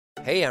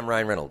Hey, I'm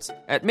Ryan Reynolds.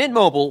 At Mint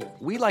Mobile,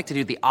 we like to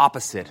do the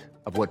opposite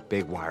of what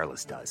Big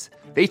Wireless does.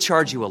 They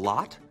charge you a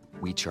lot,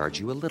 we charge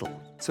you a little.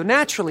 So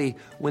naturally,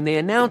 when they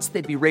announced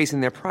they'd be raising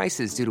their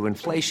prices due to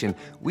inflation,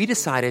 we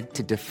decided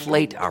to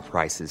deflate our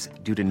prices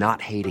due to not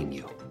hating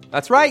you.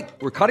 That's right.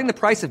 We're cutting the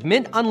price of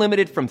Mint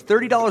Unlimited from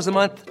 $30 a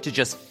month to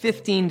just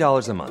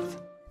 $15 a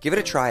month. Give it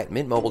a try at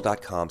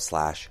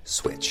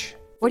mintmobile.com/switch.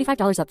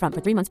 $45 up front for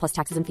 3 months plus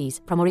taxes and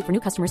fees. Promo rate for new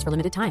customers for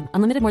limited time.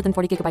 Unlimited more than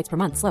 40 gigabytes per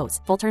month. Slows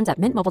full terms at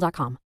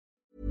mintmobile.com.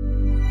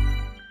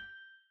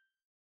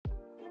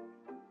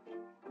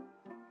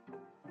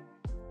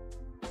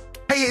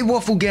 Hey,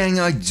 Waffle Gang,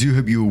 I do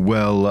hope you're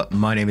well.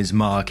 My name is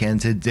Mark, and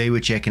today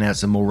we're checking out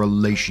some more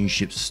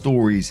relationship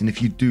stories. And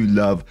if you do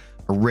love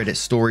a Reddit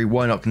story,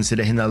 why not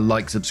consider hitting that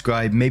like,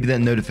 subscribe, maybe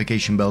that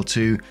notification bell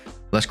too.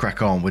 Let's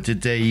crack on with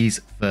today's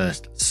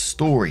first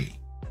story.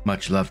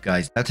 Much love,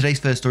 guys. Now, today's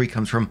first story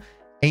comes from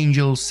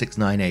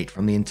Angel698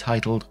 from the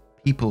entitled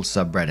People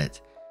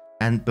subreddit.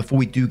 And before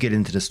we do get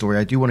into the story,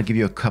 I do want to give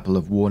you a couple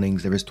of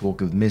warnings. There is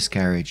talk of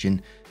miscarriage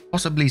and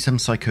possibly some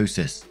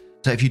psychosis.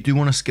 So if you do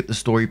want to skip the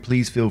story,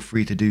 please feel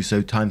free to do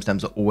so.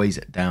 Timestamps are always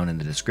down in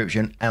the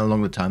description and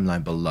along the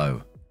timeline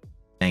below.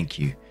 Thank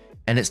you.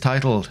 And it's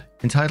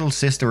entitled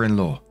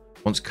Sister-in-Law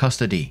Wants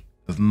Custody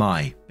of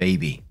My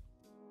Baby.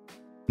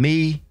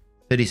 Me,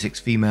 36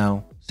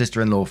 female,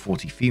 sister-in-law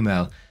 40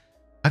 female.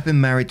 I've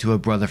been married to her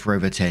brother for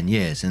over 10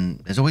 years,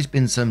 and there's always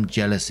been some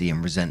jealousy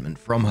and resentment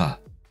from her.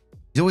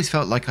 She's always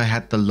felt like I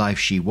had the life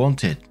she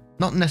wanted,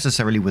 not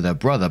necessarily with her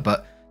brother,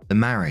 but the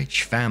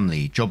marriage,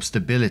 family, job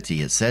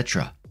stability,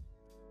 etc.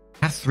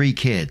 I have 3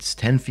 kids,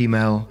 10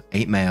 female,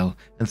 8 male,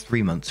 and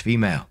 3 months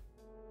female.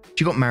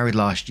 She got married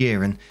last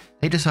year and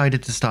they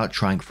decided to start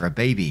trying for a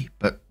baby,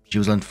 but she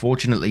was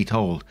unfortunately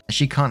told that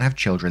she can't have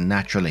children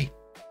naturally.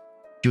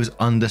 She was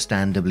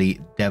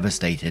understandably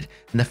devastated,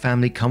 and the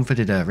family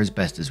comforted her as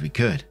best as we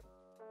could.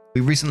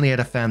 We recently had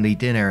a family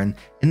dinner, and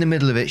in the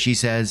middle of it she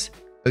says,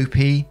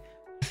 "OP,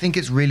 I think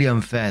it's really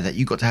unfair that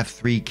you got to have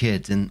 3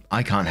 kids and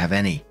I can't have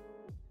any.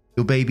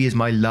 Your baby is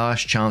my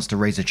last chance to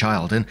raise a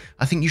child, and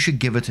I think you should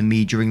give her to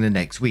me during the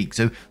next week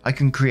so I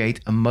can create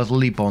a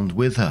motherly bond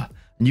with her,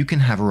 and you can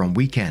have her on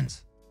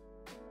weekends."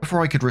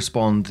 Before I could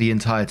respond, the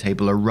entire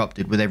table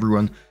erupted with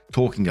everyone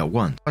talking at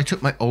once. I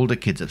took my older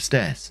kids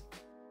upstairs.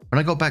 When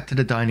I got back to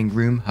the dining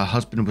room, her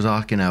husband was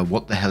asking her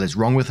what the hell is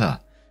wrong with her,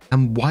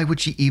 and why would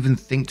she even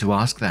think to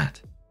ask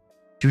that?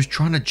 She was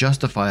trying to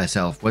justify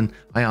herself when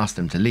I asked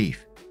them to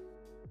leave.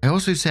 I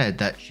also said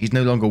that she's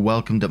no longer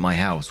welcomed at my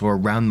house or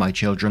around my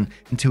children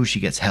until she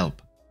gets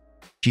help.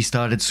 She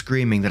started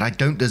screaming that I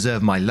don't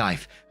deserve my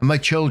life and my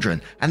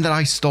children and that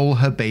I stole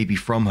her baby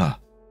from her.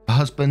 Her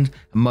husband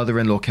and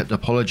mother-in-law kept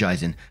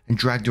apologizing and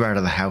dragged her out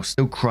of the house,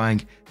 still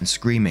crying and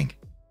screaming.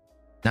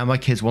 Now my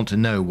kids want to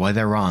know why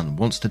their aunt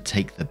wants to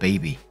take the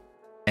baby.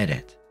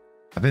 Edit.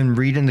 I've been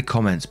reading the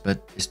comments,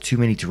 but there's too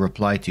many to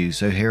reply to,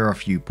 so here are a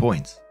few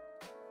points.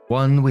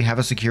 1. We have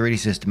a security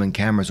system and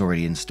cameras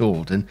already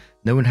installed, and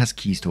no one has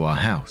keys to our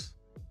house.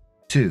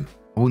 2.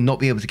 I will not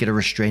be able to get a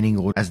restraining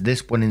order as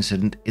this one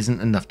incident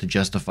isn't enough to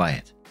justify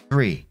it.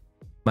 3.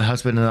 My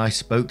husband and I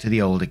spoke to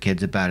the older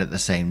kids about it the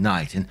same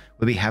night, and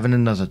we'll be having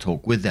another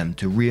talk with them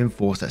to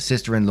reinforce that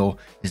sister-in-law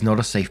is not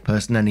a safe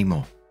person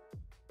anymore.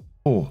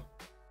 4.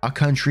 Our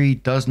country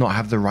does not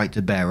have the right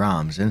to bear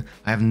arms, and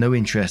I have no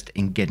interest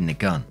in getting a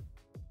gun.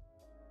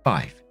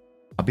 5.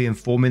 I'll be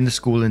informing the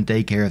school and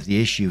daycare of the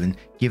issue and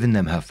giving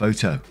them her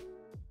photo.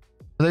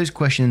 For those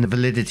questioning the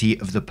validity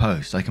of the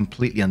post, I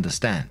completely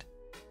understand.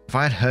 If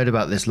I had heard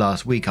about this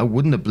last week, I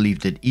wouldn't have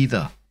believed it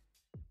either.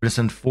 But it's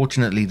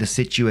unfortunately the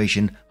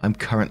situation I'm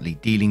currently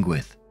dealing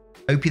with.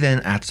 Opie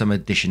then adds some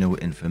additional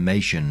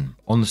information.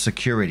 On the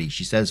security,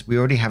 she says, we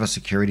already have a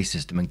security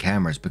system and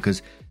cameras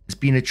because there's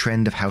been a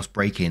trend of house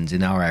break-ins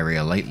in our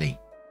area lately.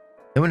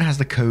 No one has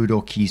the code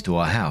or keys to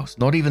our house,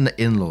 not even the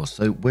in-laws,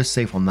 so we're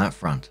safe on that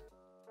front.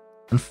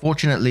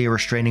 Unfortunately, a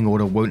restraining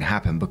order won't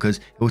happen because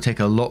it will take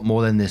a lot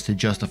more than this to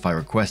justify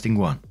requesting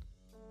one.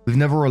 We've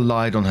never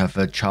relied on her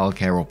for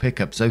childcare or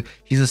pickup, so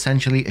she's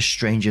essentially a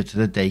stranger to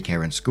the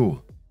daycare and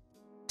school.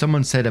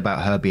 Someone said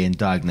about her being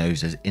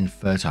diagnosed as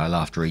infertile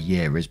after a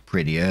year is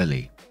pretty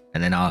early,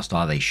 and then asked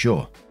are they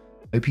sure.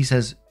 Opie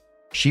says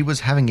she was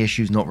having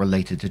issues not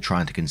related to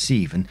trying to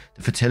conceive, and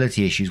the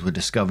fertility issues were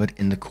discovered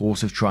in the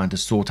course of trying to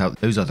sort out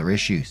those other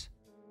issues.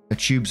 Her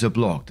tubes are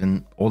blocked,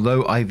 and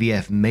although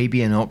IVF may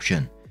be an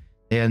option,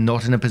 they are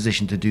not in a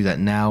position to do that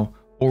now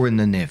or in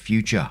the near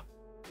future.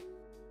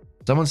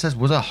 Someone says,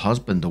 was her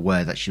husband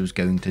aware that she was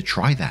going to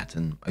try that?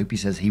 And Opie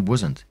says he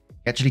wasn't.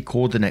 He actually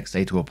called the next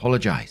day to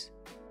apologize.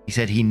 He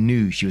said he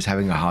knew she was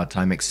having a hard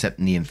time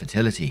accepting the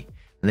infertility,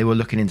 and they were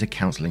looking into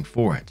counseling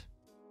for it.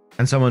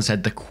 And someone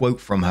said the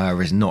quote from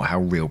her is not how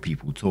real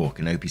people talk,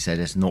 and Opie said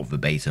it's not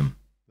verbatim.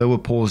 There were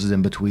pauses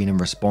in between and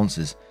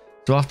responses.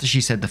 So after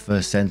she said the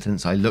first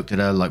sentence, I looked at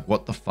her like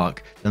what the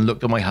fuck, then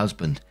looked at my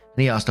husband,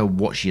 and he asked her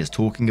what she is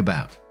talking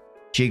about.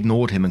 She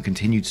ignored him and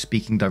continued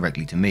speaking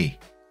directly to me.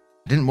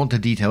 I didn't want to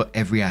detail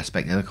every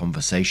aspect of the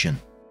conversation.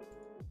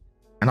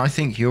 And I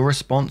think your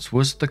response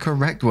was the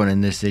correct one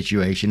in this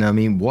situation. I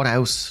mean, what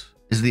else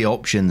is the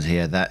options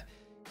here? That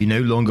you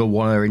no longer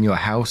want her in your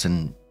house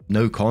and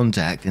no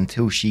contact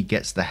until she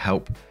gets the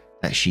help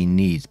that she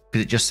needs,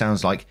 because it just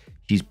sounds like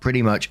she's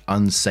pretty much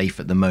unsafe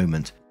at the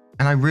moment.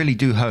 And I really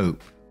do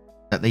hope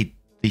that they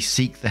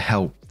seek the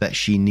help that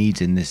she needs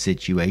in this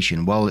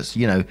situation. While it's,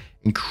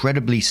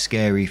 incredibly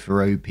scary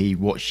for OP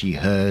what she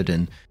heard,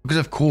 and because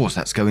of course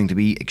that's going to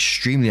be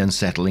extremely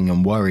unsettling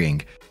and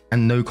worrying,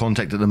 and no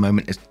contact at the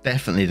moment is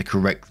definitely the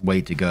correct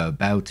way to go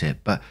about it.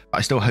 But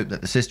I still hope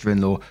that the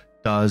sister-in-law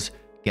does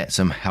get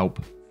some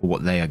help for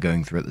what they are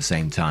going through at the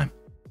same time.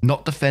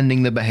 Not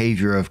defending the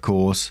behavior, of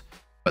course,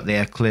 but they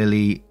are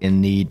clearly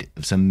in need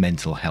of some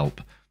mental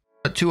help.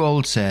 But Too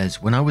Old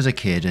says, when I was a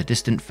kid, a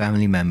distant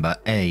family member,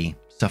 A,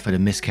 suffered a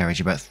miscarriage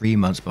about 3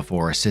 months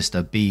before her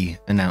sister, B,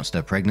 announced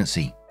her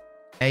pregnancy.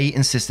 A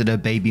insisted her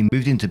baby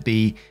moved into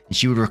B and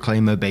she would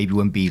reclaim her baby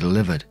when B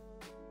delivered.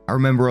 I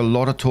remember a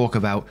lot of talk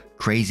about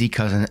crazy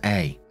cousin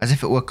A, as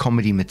if it were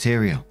comedy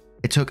material.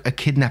 It took a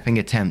kidnapping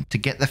attempt to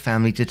get the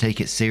family to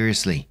take it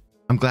seriously.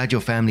 I'm glad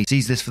your family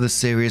sees this for the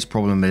serious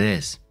problem it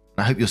is.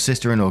 I hope your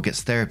sister-in-law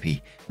gets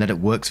therapy and that it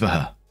works for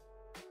her.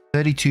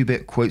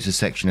 32-Bit quotes a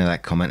section of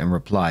that comment and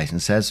replies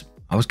and says,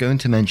 I was going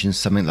to mention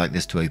something like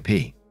this to OP.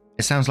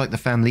 It sounds like the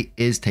family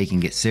is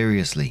taking it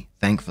seriously,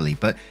 thankfully,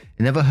 but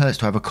it never hurts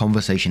to have a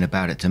conversation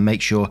about it to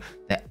make sure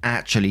they're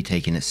actually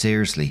taking it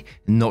seriously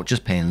and not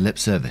just paying lip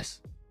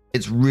service.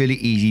 It's really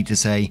easy to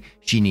say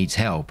she needs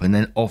help and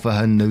then offer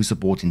her no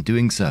support in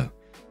doing so,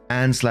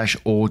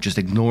 and/or just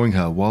ignoring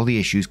her while the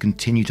issues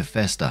continue to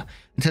fester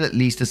until it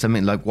leads to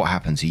something like what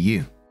happened to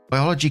you.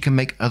 Biology can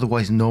make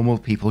otherwise normal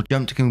people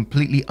jump to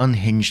completely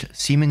unhinged,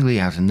 seemingly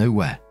out of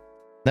nowhere.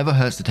 Never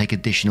hurts to take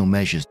additional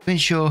measures to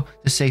ensure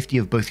the safety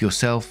of both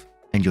yourself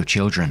and your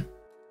children.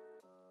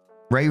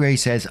 Ray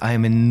says, I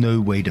am in no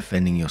way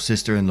defending your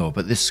sister-in-law,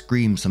 but this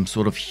screams some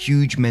sort of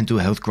huge mental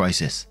health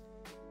crisis.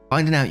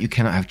 Finding out you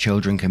cannot have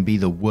children can be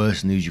the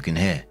worst news you can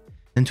hear,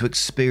 and to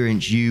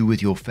experience you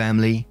with your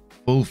family,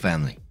 full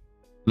family.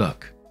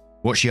 Look,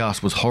 what she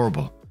asked was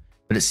horrible,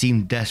 but it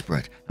seemed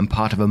desperate and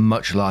part of a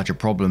much larger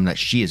problem that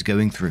she is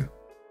going through.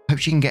 I hope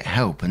she can get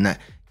help and that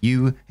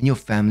you and your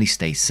family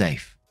stay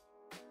safe.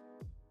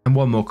 And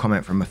one more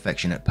comment from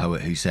Affectionate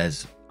Poet who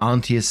says,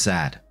 Auntie is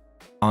sad.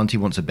 Auntie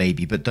wants a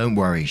baby, but don't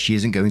worry, she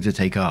isn't going to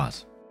take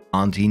ours.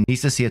 Auntie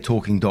needs to see a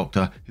talking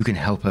doctor who can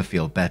help her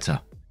feel better.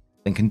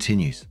 Then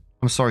continues,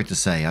 I'm sorry to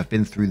say I've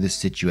been through this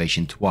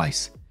situation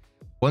twice.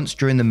 Once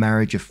during the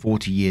marriage of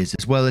 40 years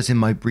as well as in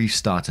my brief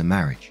starter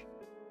marriage.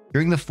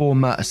 During the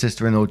former, a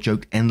sister-in-law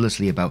joked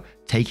endlessly about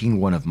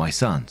taking one of my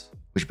sons,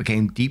 which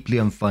became deeply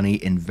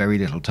unfunny in very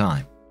little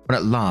time. When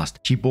at last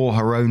she bore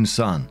her own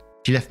son,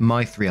 she left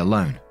my 3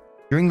 alone.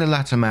 During the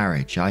latter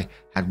marriage, I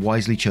had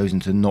wisely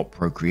chosen to not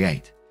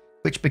procreate,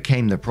 which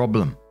became the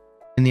problem.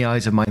 In the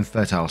eyes of my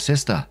infertile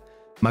sister,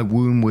 my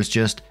womb was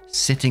just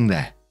sitting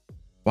there.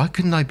 Why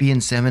couldn't I be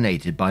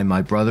inseminated by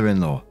my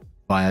brother-in-law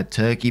via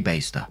turkey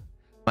baster?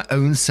 My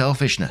own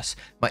selfishness,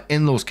 my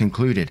in-laws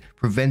concluded,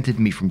 prevented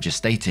me from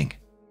gestating,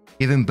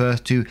 giving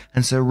birth to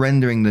and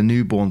surrendering the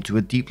newborn to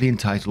a deeply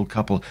entitled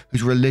couple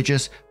whose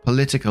religious,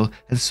 political,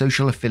 and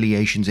social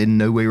affiliations in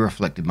no way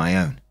reflected my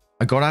own.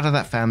 I got out of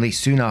that family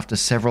soon after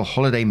several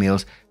holiday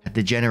meals had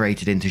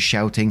degenerated into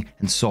shouting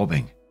and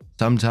sobbing,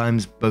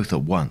 sometimes both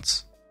at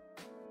once.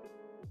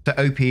 So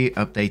OP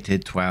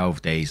updated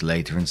 12 days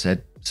later and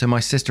said, so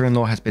my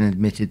sister-in-law has been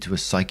admitted to a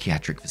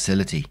psychiatric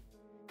facility.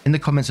 In the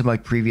comments of my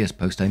previous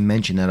post, I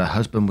mentioned that her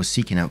husband was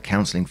seeking out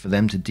counselling for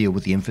them to deal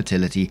with the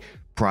infertility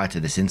prior to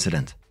this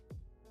incident.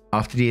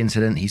 After the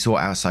incident, he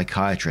sought out a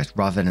psychiatrist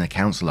rather than a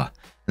counsellor,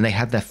 and they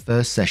had their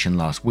first session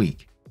last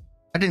week.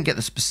 I didn't get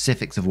the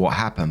specifics of what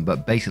happened,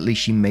 but basically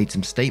she made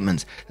some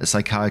statements that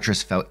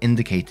psychiatrists felt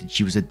indicated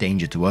she was a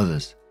danger to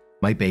others,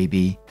 my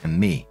baby and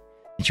me,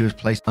 and she was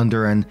placed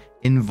under an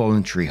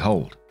involuntary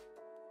hold.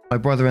 My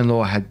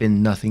brother-in-law had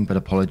been nothing but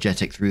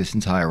apologetic through this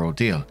entire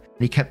ordeal, and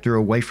he kept her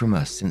away from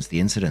us since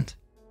the incident.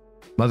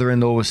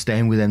 Mother-in-law was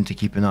staying with them to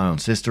keep an eye on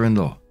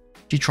sister-in-law.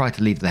 She tried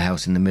to leave the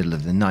house in the middle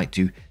of the night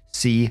to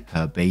see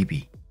her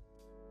baby.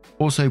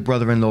 Also,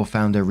 brother-in-law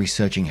found her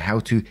researching how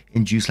to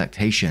induce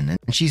lactation,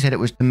 and she said it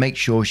was to make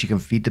sure she can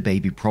feed the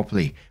baby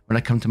properly when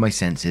I come to my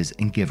senses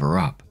and give her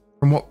up.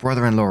 From what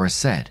brother-in-law has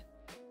said,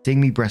 seeing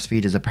me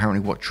breastfeed is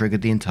apparently what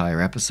triggered the entire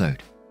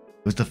episode.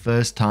 It was the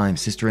first time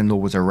sister-in-law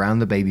was around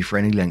the baby for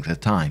any length of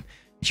time,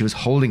 and she was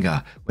holding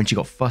her when she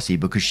got fussy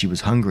because she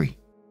was hungry.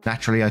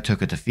 Naturally, I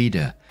took her to feed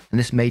her, and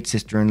this made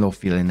sister-in-law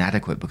feel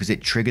inadequate because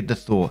it triggered the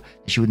thought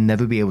that she would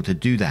never be able to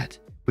do that,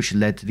 which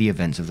led to the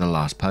events of the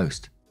last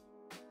post.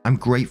 I'm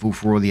grateful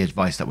for all the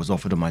advice that was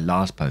offered on my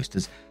last post,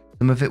 as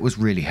some of it was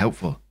really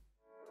helpful.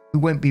 We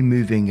won't be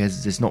moving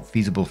as it's not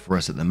feasible for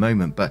us at the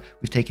moment, but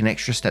we've taken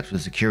extra steps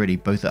with security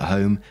both at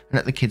home and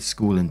at the kids'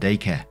 school and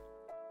daycare.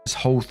 This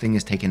whole thing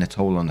is taking a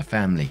toll on the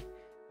family,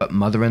 but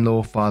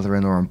mother-in-law,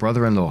 father-in-law, and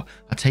brother-in-law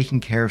are taking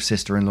care of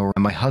sister-in-law,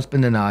 and my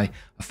husband and I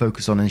are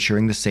focused on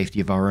ensuring the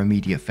safety of our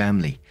immediate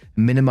family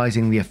and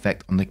minimizing the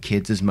effect on the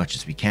kids as much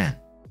as we can.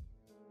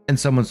 And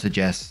someone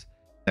suggests,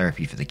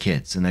 therapy for the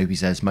kids, and Opie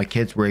says, my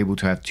kids were able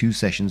to have 2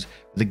 sessions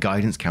with a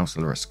guidance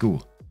counselor at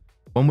school.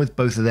 One with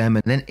both of them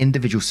and then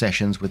individual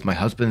sessions with my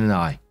husband and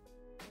I.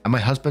 And my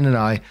husband and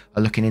I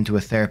are looking into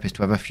a therapist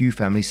to have a few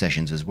family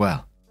sessions as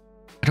well.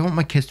 I don't want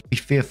my kids to be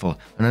fearful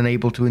and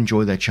unable to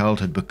enjoy their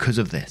childhood because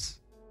of this.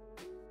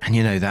 And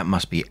you know, that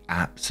must be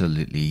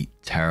absolutely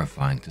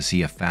terrifying to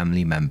see a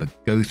family member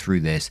go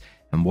through this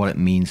and what it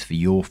means for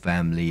your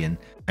family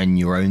and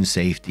your own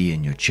safety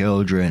and your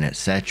children,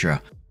 etc.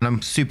 And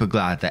I'm super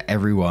glad that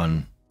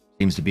everyone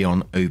seems to be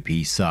on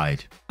OP's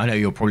side. I know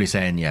you're probably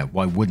saying, yeah,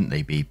 why wouldn't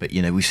they be? But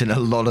you know, we've seen a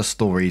lot of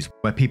stories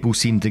where people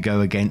seem to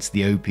go against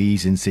the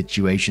OPs in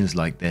situations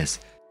like this.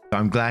 So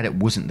I'm glad it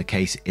wasn't the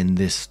case in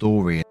this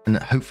story. And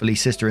hopefully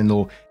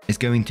sister-in-law is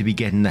going to be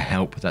getting the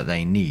help that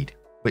they need,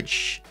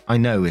 which I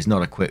know is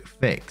not a quick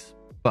fix,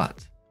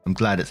 but I'm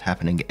glad it's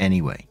happening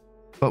anyway.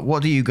 But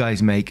what do you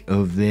guys make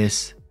of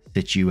this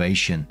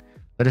situation?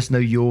 Let us know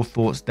your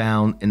thoughts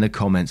down in the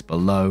comments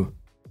below.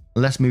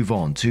 Let's move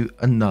on to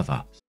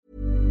another.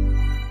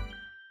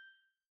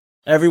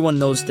 Everyone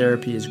knows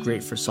therapy is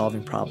great for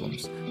solving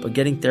problems, but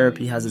getting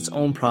therapy has its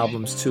own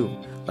problems too,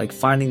 like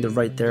finding the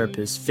right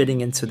therapist,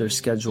 fitting into their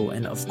schedule,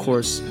 and of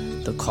course,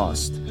 the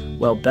cost.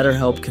 Well,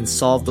 BetterHelp can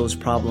solve those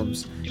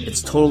problems.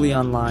 It's totally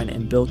online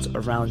and built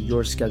around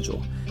your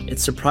schedule.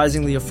 It's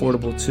surprisingly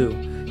affordable too.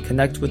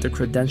 Connect with a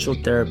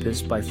credentialed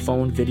therapist by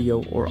phone,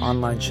 video, or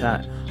online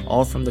chat,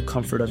 all from the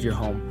comfort of your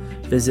home.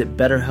 Visit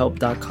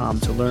BetterHelp.com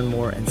to learn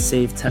more and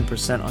save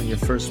 10% on your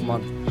first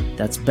month.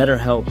 That's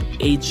BetterHelp,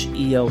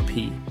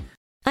 H-E-L-P.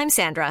 I'm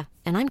Sandra,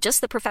 and I'm just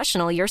the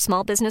professional your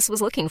small business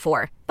was looking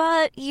for.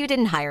 But you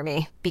didn't hire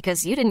me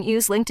because you didn't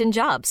use LinkedIn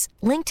Jobs.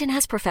 LinkedIn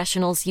has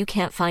professionals you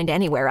can't find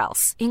anywhere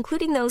else,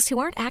 including those who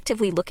aren't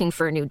actively looking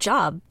for a new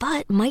job,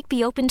 but might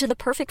be open to the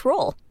perfect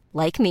role,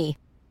 like me.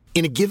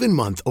 In a given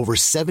month, over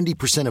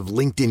 70% of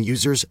LinkedIn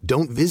users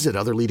don't visit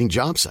other leading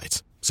job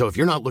sites. So if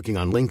you're not looking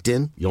on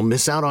LinkedIn, you'll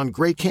miss out on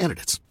great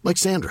candidates like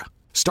Sandra.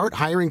 Start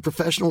hiring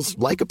professionals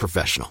like a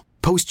professional.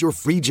 Post your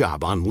free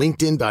job on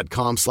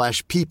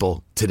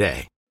linkedin.com/people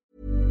today.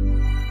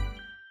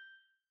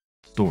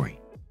 Story.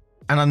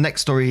 And our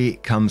next story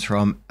comes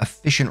from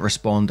Efficient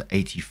Respond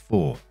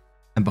 84.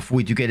 And before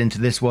we do get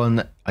into this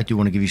one, I do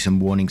want to give you some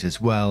warnings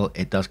as well.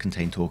 It does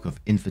contain talk of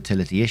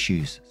infertility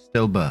issues,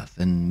 stillbirth,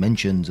 and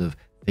mentions of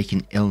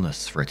faking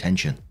illness for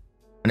attention.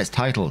 And it's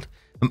titled,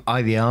 Am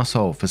I the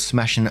Arsehole for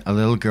Smashing a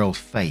Little Girl's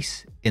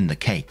Face in the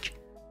Cake?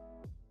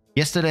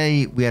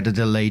 Yesterday, we had a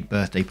delayed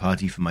birthday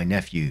party for my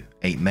nephew,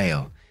 8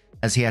 male,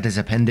 as he had his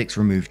appendix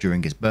removed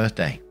during his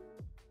birthday.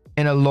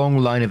 In a long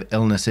line of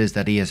illnesses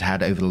that he has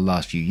had over the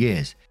last few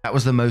years, that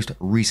was the most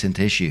recent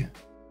issue.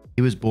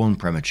 He was born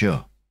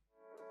premature.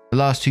 The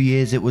last 2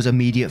 years, it was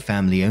immediate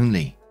family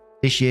only.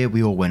 This year,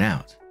 we all went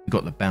out. We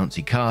got the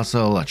bouncy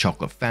castle, a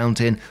chocolate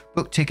fountain,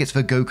 booked tickets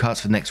for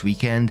go-karts for next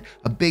weekend,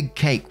 a big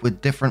cake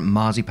with different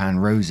marzipan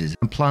roses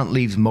and plant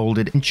leaves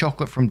molded in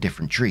chocolate from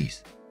different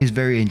trees. He's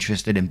very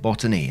interested in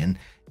botany and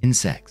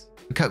insects.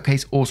 The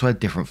cupcakes also had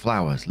different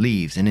flowers,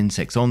 leaves, and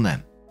insects on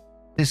them.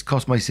 This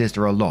cost my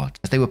sister a lot,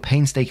 as they were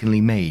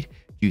painstakingly made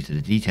due to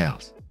the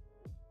details.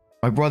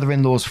 My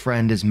brother-in-law's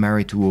friend is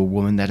married to a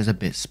woman that is a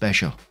bit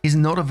special. He's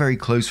not a very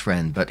close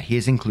friend, but he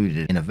is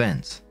included in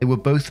events. They were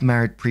both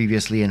married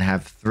previously and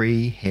have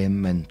 3,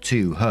 him and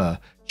 2, her,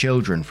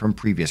 children from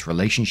previous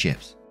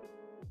relationships.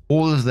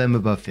 All of them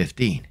above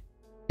 15.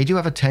 They do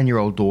have a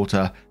 10-year-old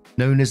daughter,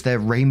 known as their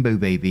rainbow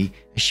baby,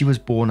 as she was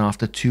born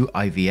after 2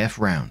 IVF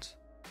rounds,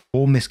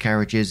 4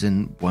 miscarriages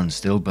and 1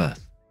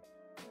 stillbirth.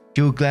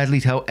 She will gladly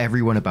tell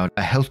everyone about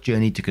a health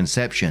journey to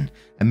conception,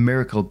 a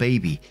miracle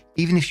baby,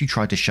 even if you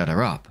tried to shut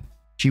her up.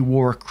 She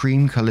wore a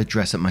cream-colored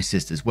dress at my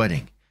sister's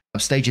wedding,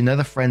 upstaged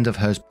another friend of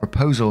hers'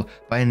 proposal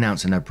by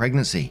announcing her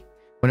pregnancy.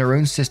 When her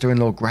own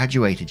sister-in-law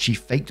graduated, she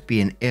faked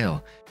being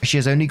ill, as she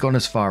has only gone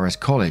as far as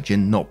college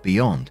and not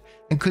beyond,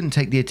 and couldn't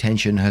take the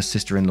attention her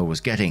sister-in-law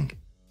was getting.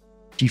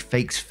 She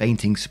fakes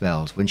fainting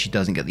spells when she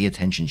doesn't get the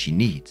attention she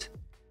needs.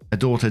 Her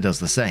daughter does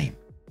the same.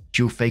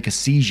 She'll fake a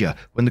seizure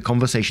when the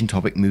conversation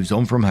topic moves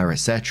on from her,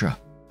 etc.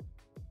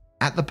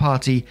 At the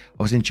party,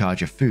 I was in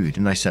charge of food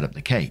and I set up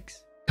the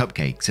cakes,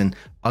 cupcakes, and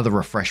other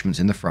refreshments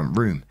in the front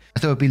room,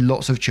 as there would be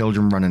lots of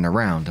children running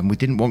around and we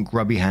didn't want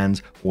grubby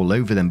hands all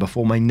over them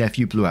before my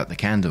nephew blew out the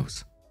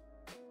candles.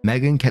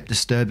 Megan kept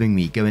disturbing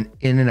me going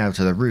in and out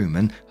of the room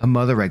and her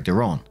mother egged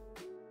her on.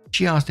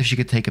 She asked if she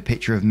could take a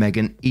picture of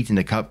Megan eating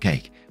the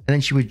cupcake and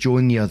then she would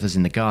join the others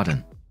in the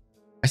garden.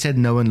 I said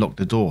no and locked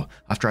the door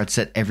after I'd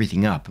set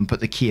everything up and put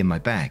the key in my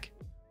bag.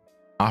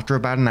 After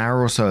about an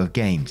hour or so of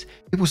games,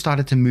 people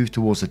started to move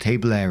towards the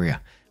table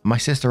area and my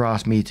sister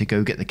asked me to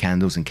go get the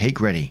candles and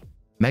cake ready.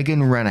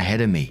 Megan ran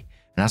ahead of me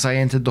and as I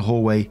entered the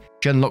hallway,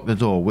 she unlocked the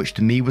door, which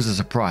to me was a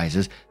surprise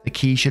as the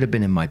key should have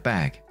been in my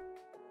bag.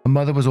 Her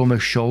mother was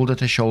almost shoulder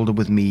to shoulder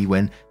with me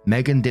when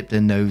Megan dipped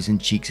her nose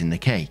and cheeks in the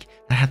cake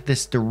and had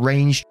this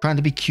deranged, trying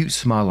to be cute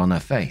smile on her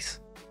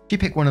face. She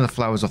picked one of the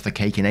flowers off the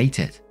cake and ate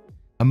it.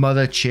 Her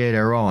mother cheered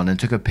her on and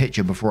took a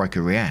picture before I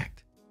could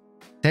react.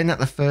 Then that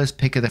the first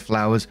pick of the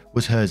flowers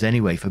was hers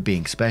anyway for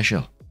being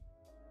special.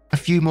 A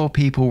few more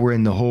people were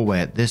in the hallway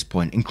at this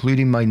point,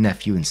 including my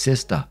nephew and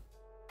sister.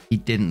 He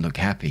didn't look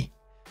happy.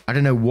 I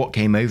don't know what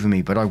came over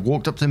me, but I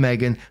walked up to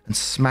Megan and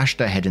smashed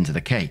her head into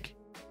the cake.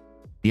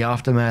 The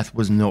aftermath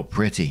was not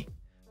pretty.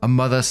 Her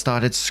mother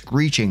started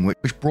screeching,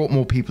 which brought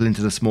more people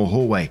into the small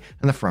hallway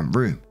and the front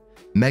room.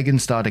 Megan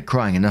started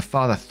crying and her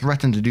father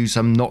threatened to do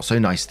some not so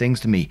nice things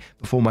to me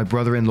before my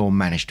brother-in-law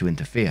managed to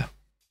interfere.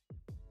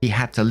 He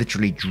had to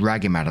literally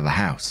drag him out of the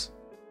house.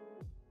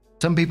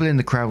 Some people in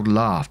the crowd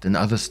laughed and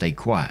others stayed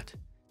quiet.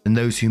 Then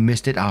those who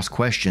missed it asked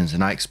questions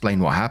and I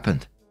explained what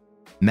happened.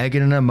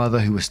 Megan and her mother,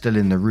 who were still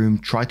in the room,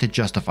 tried to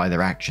justify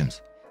their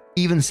actions,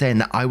 even saying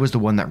that I was the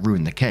one that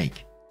ruined the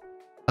cake.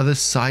 Others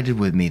sided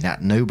with me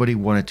that nobody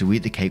wanted to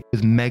eat the cake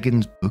with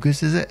Megan's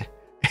boogers, is it?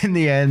 In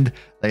the end,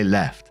 they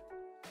left.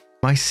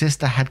 My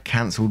sister had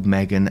cancelled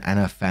Megan and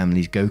her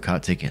family's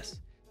go-kart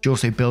tickets. She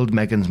also billed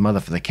Megan's mother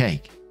for the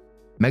cake.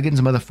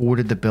 Megan's mother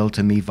forwarded the bill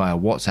to me via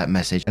WhatsApp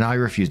message and I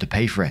refused to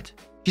pay for it.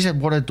 She said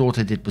what her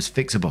daughter did was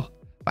fixable,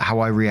 but how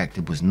I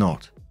reacted was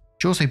not.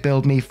 She also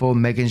billed me for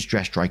Megan's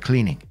dress dry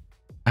cleaning.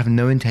 I have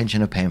no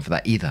intention of paying for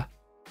that either.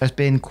 There's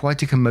been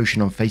quite a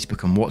commotion on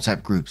Facebook and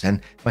WhatsApp groups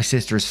and my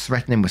sister is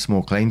threatening with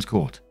small claims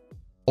court.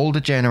 Older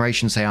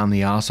generations say I'm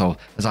the arsehole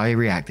as I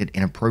reacted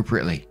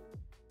inappropriately.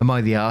 Am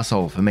I the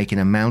arsehole for making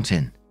a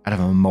mountain out of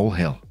a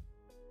molehill?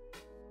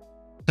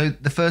 So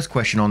the first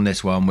question on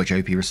this one, which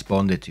OP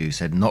responded to,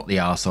 said not the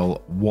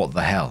arsehole, what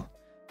the hell?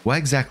 Why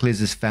exactly is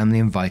this family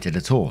invited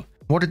at all?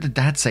 What did the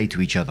dads say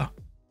to each other?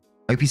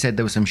 OP said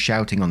there was some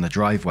shouting on the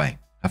driveway.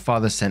 Her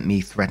father sent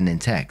me threatening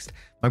text.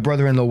 My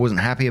brother-in-law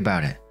wasn't happy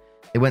about it.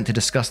 They went to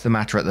discuss the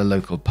matter at the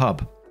local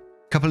pub.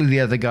 A couple of the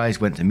other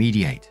guys went to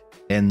mediate.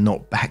 They're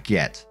not back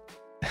yet.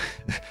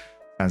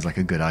 Sounds like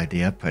a good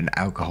idea, putting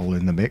alcohol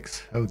in the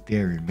mix. Oh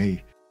dearie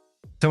me.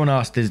 Someone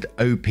asked, did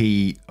OP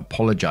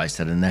apologize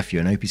to the nephew?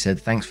 And OP said,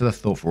 thanks for the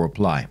thoughtful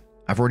reply.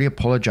 I've already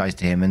apologized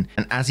to him and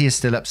as he is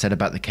still upset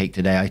about the cake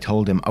today, I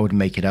told him I would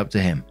make it up to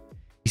him.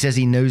 He says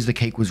he knows the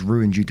cake was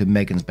ruined due to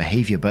Megan's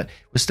behavior, but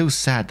was still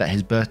sad that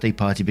his birthday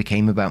party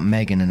became about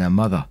Megan and her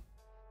mother.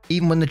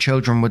 Even when the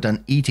children were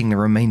done eating the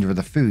remainder of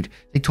the food,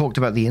 they talked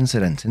about the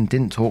incident and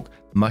didn't talk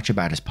much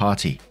about his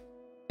party.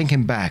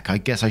 Thinking back, I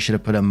guess I should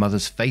have put her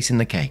mother's face in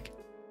the cake.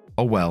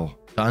 Oh well,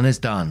 done is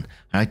done,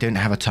 and I don't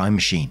have a time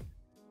machine.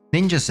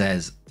 Ninja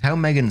says, tell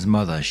Megan's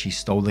mother she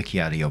stole the key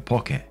out of your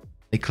pocket.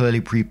 They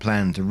clearly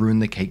pre-planned to ruin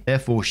the cake,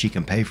 therefore she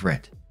can pay for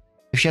it.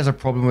 If she has a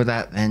problem with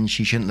that, then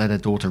she shouldn't let her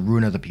daughter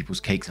ruin other people's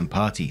cakes and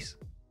parties.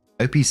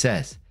 OP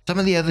says, some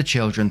of the other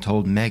children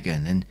told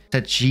Megan and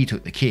said she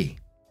took the key.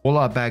 All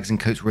our bags and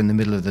coats were in the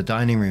middle of the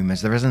dining room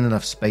as there isn't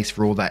enough space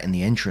for all that in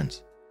the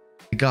entrance.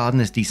 The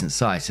garden is decent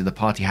size, so the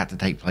party had to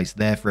take place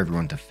there for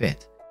everyone to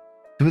fit.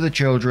 Two of the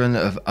children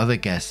of other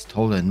guests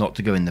told her not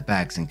to go in the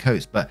bags and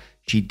coats, but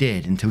she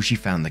did until she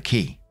found the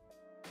key.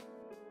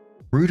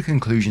 Rude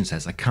Conclusion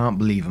says, I can't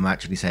believe I'm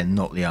actually saying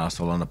not the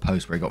arsehole on a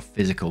post where he got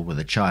physical with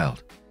a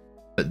child.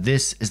 But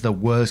this is the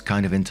worst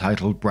kind of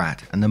entitled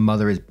brat and the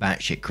mother is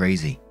batshit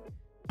crazy.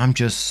 I'm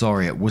just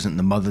sorry it wasn't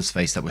the mother's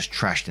face that was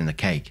trashed in the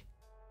cake.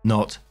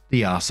 Not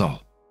the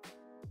arsehole.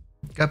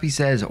 Guppy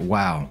says,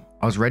 wow,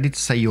 I was ready to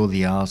say you're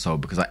the arsehole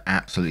because I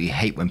absolutely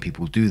hate when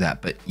people do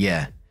that, but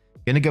yeah,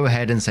 gonna go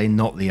ahead and say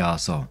not the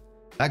arsehole.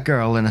 That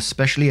girl and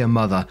especially her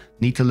mother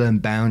need to learn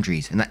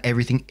boundaries and that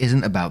everything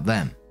isn't about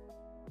them.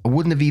 I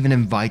wouldn't have even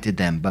invited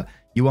them, but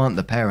you aren't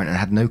the parent and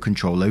had no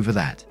control over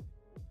that.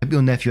 Hope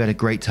your nephew had a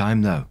great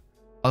time though.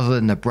 Other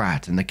than the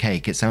brat and the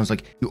cake, it sounds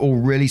like you all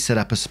really set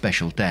up a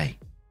special day.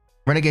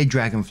 Renegade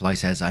Dragonfly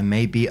says, I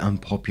may be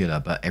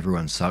unpopular, but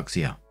everyone sucks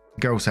here.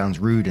 The girl sounds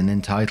rude and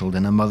entitled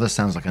and her mother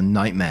sounds like a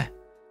nightmare.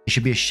 They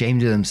should be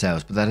ashamed of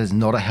themselves, but that is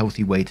not a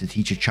healthy way to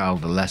teach a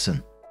child a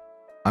lesson.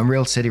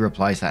 Unreal City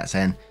replies that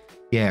saying,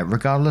 yeah,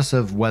 regardless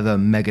of whether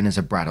Megan is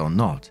a brat or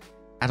not,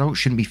 adults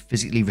shouldn't be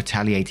physically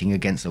retaliating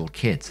against little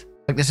kids.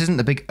 Like this isn't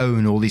the big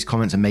own all these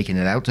comments are making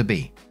it out to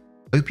be.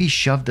 OP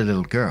shoved a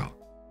little girl.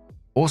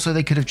 Also,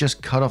 they could have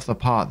just cut off the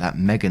part that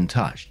Megan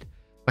touched.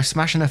 By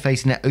smashing her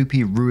face in it, OP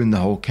ruined the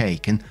whole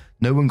cake and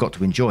no one got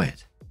to enjoy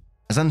it.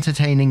 As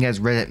entertaining as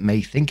Reddit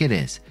may think it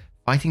is,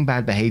 fighting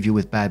bad behavior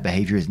with bad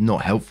behavior is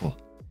not helpful.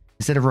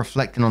 Instead of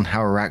reflecting on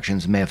how her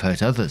actions may have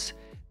hurt others,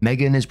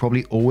 Megan is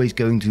probably always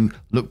going to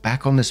look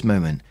back on this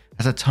moment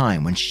as a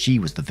time when she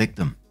was the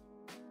victim.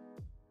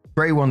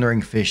 Grey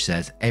Wandering Fish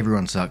says,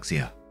 everyone sucks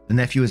here. The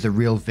nephew is the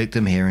real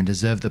victim here and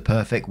deserved the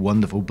perfect,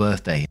 wonderful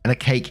birthday and a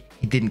cake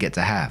he didn't get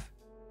to have.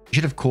 You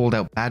should have called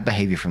out bad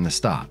behavior from the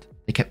start.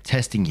 They kept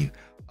testing you,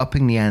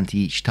 upping the ante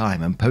each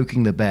time and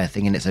poking the bear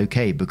thinking it's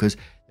okay because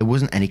there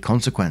wasn't any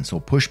consequence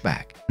or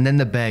pushback. And then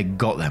the bear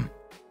got them.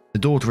 The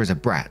daughter is a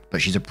brat,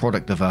 but she's a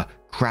product of a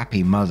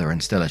crappy mother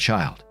and still a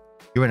child.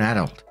 You're an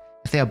adult.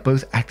 If they are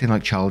both acting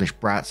like childish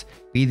brats,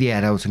 be the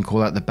adult and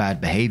call out the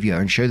bad behavior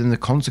and show them the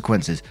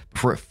consequences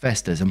before it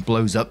festers and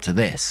blows up to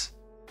this.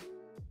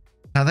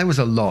 Now there was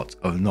a lot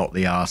of not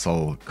the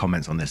arsehole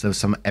comments on this. There was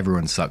some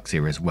everyone sucks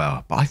here as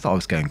well, but I thought I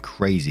was going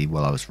crazy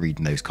while I was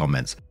reading those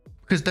comments.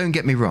 Because don't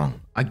get me wrong,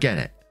 I get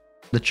it.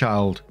 The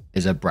child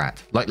is a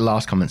brat. Like the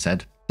last comment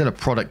said, still a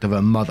product of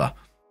her mother,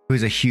 who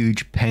is a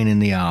huge pain in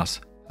the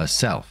ass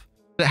herself.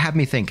 But it had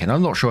me thinking,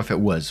 I'm not sure if it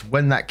was,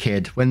 when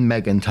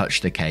Megan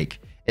touched the cake,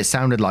 it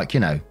sounded like,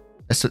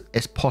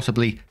 it's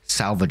possibly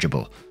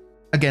salvageable.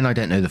 Again, I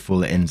don't know the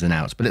full ins and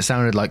outs, but it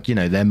sounded like,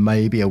 there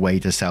may be a way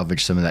to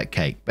salvage some of that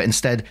cake. But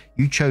instead,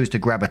 you chose to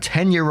grab a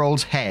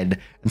 10-year-old's head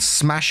and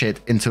smash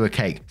it into a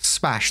cake.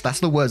 Smash,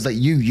 that's the words that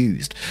you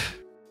used.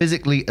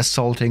 Physically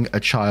assaulting a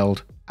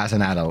child as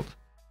an adult.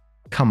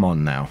 Come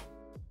on now.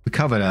 We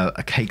covered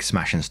a cake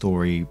smashing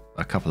story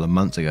a couple of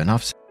months ago, and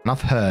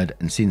I've heard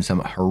and seen some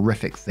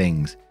horrific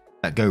things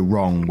that go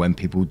wrong when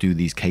people do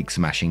these cake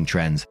smashing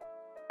trends.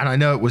 And I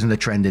know it wasn't a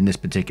trend in this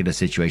particular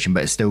situation,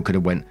 but it still could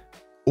have went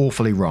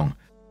awfully wrong.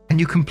 And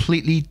you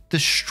completely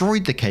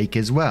destroyed the cake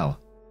as well.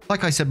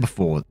 Like I said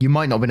before, you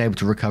might not have been able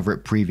to recover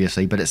it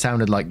previously, but it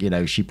sounded like,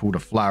 she pulled a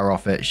flower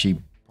off it, she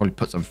probably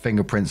put some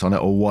fingerprints on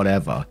it or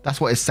whatever.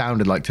 That's what it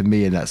sounded like to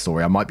me in that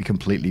story. I might be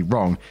completely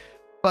wrong.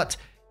 But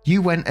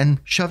you went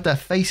and shoved her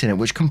face in it,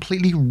 which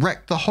completely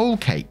wrecked the whole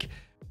cake.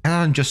 And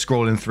I'm just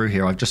scrolling through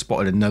here, I've just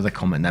spotted another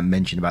comment that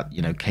mentioned about,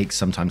 cakes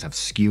sometimes have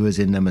skewers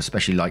in them,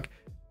 especially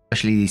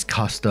these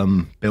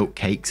custom built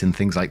cakes and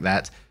things like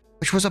that,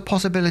 which was a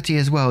possibility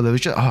as well. There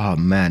was just, oh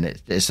man,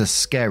 it's a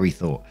scary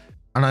thought.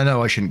 And I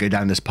know I shouldn't go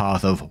down this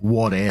path of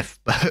what if,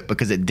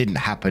 because it didn't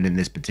happen in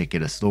this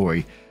particular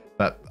story,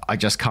 but I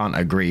just can't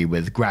agree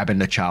with grabbing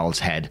the child's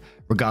head,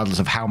 regardless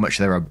of how much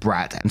they're a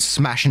brat, and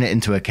smashing it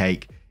into a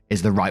cake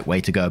is the right way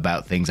to go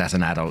about things as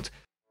an adult.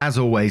 As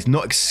always,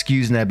 not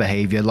excusing their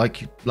behavior.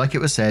 Like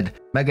it was said,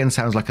 Megan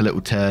sounds like a little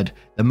turd,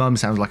 the mum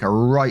sounds like a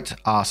right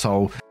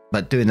arsehole,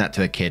 but doing that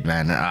to a kid,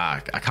 man,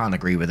 I can't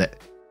agree with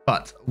it.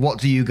 But what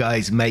do you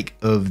guys make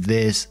of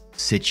this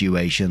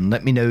situation?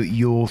 Let me know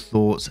your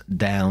thoughts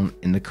down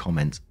in the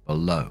comments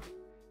below.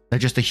 Now,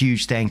 just a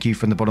huge thank you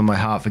from the bottom of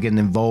my heart for getting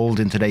involved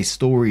in today's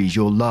stories.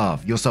 Your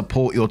love, your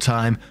support, your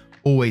time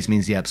always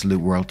means the absolute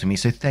world to me.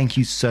 So thank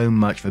you so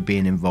much for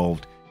being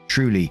involved.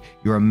 Truly,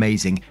 you're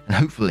amazing. And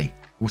hopefully,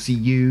 we'll see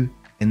you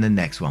in the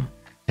next one.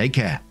 Take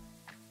care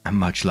and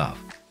much love.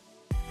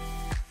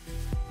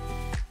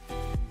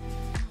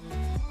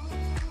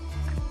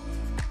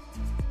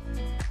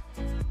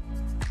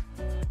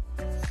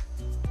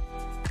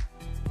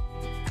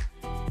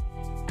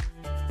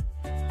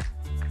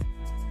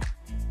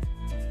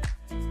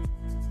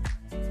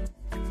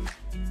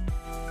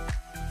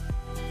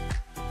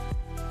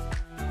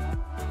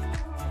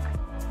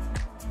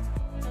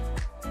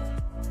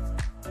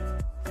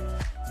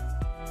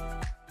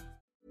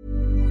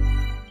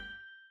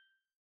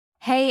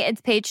 Hey, it's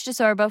Paige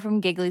DeSorbo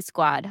from Giggly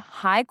Squad.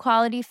 High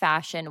quality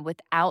fashion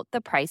without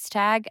the price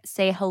tag.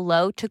 Say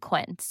hello to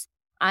Quince.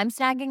 I'm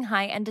snagging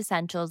high-end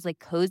essentials like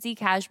cozy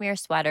cashmere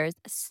sweaters,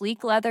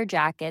 sleek leather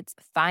jackets,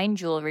 fine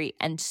jewelry,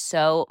 and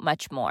so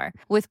much more.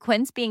 With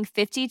Quince being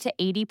 50 to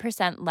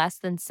 80% less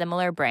than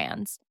similar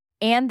brands.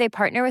 And they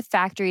partner with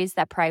factories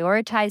that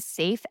prioritize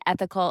safe,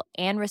 ethical,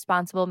 and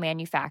responsible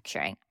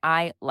manufacturing.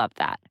 I love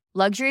that.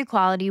 Luxury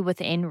quality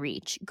within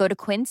reach. Go to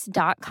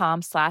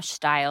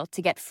quince.com/style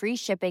to get free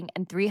shipping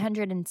and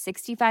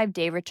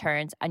 365-day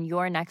returns on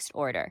your next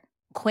order.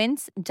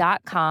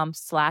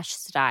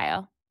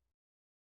 Quince.com/style.